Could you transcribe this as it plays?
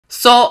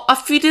So a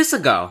few days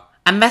ago,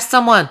 I met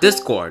someone on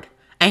Discord,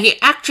 and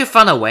he actually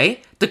found a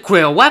way to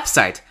create a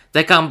website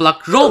that can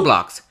unblock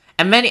Roblox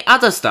and many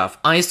other stuff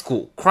on his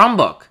school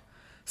Chromebook.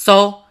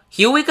 So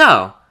here we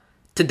go.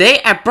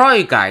 Today I brought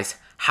you guys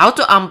how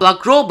to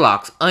unblock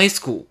Roblox on his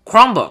school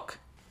Chromebook.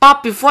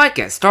 But before I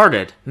get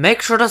started,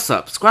 make sure to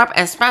subscribe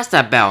and smash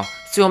that bell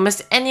so you won't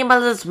miss any of my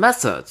latest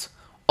methods.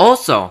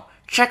 Also,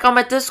 check out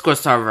my Discord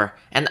server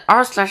and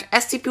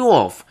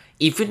r/SCPWolf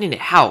if you need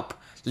help.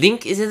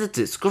 Link is in the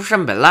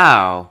description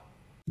below.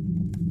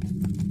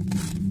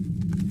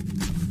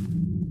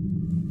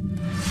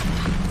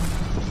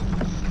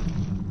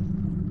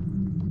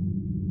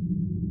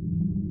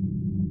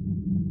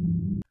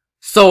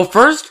 So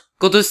first,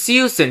 go to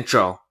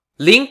SealCentral.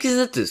 Link is in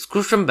the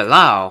description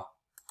below.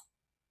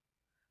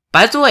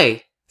 By the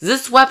way,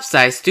 this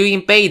website is still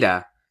in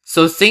beta,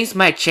 so things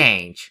might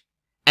change.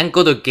 And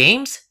go to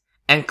Games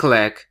and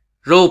click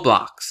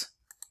Roblox.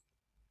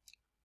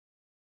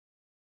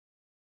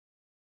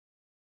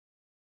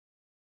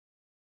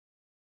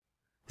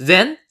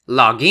 Then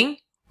log in,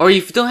 or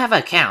if you don't have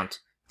an account,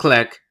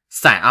 click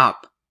Sign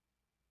Up.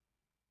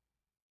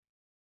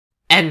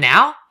 And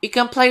now you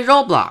can play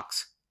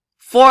Roblox.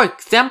 For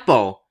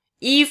example,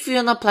 if you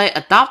wanna play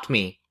Adopt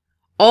Me,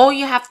 all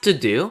you have to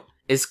do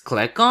is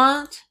click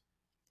on it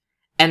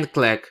and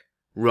click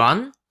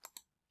Run.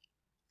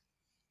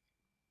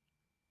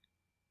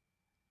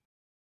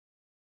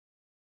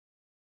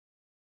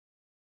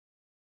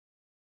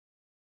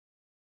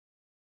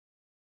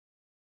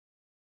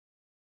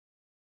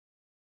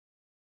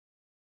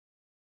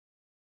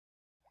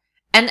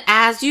 And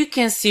as you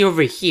can see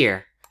over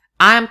here,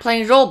 I am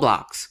playing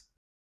Roblox.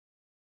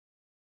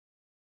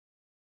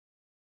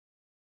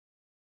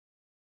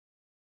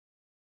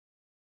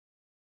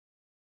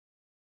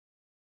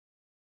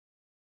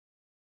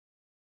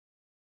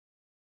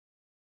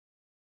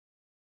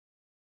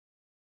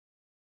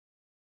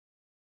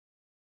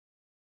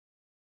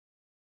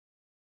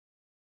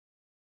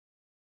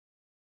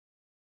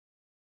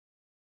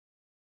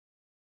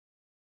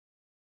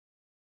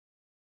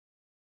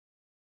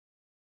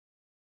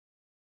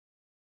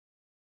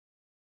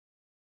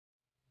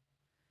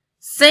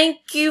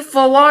 Thank you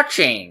for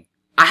watching.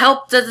 I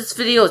hope that this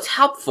video is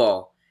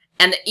helpful.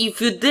 And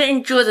if you did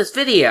enjoy this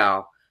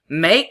video,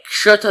 make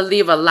sure to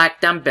leave a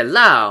like down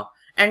below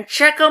and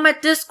check out my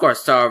Discord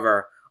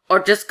server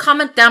or just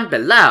comment down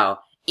below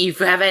if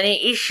you have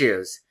any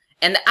issues.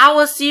 And I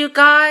will see you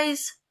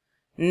guys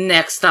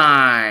next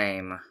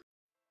time.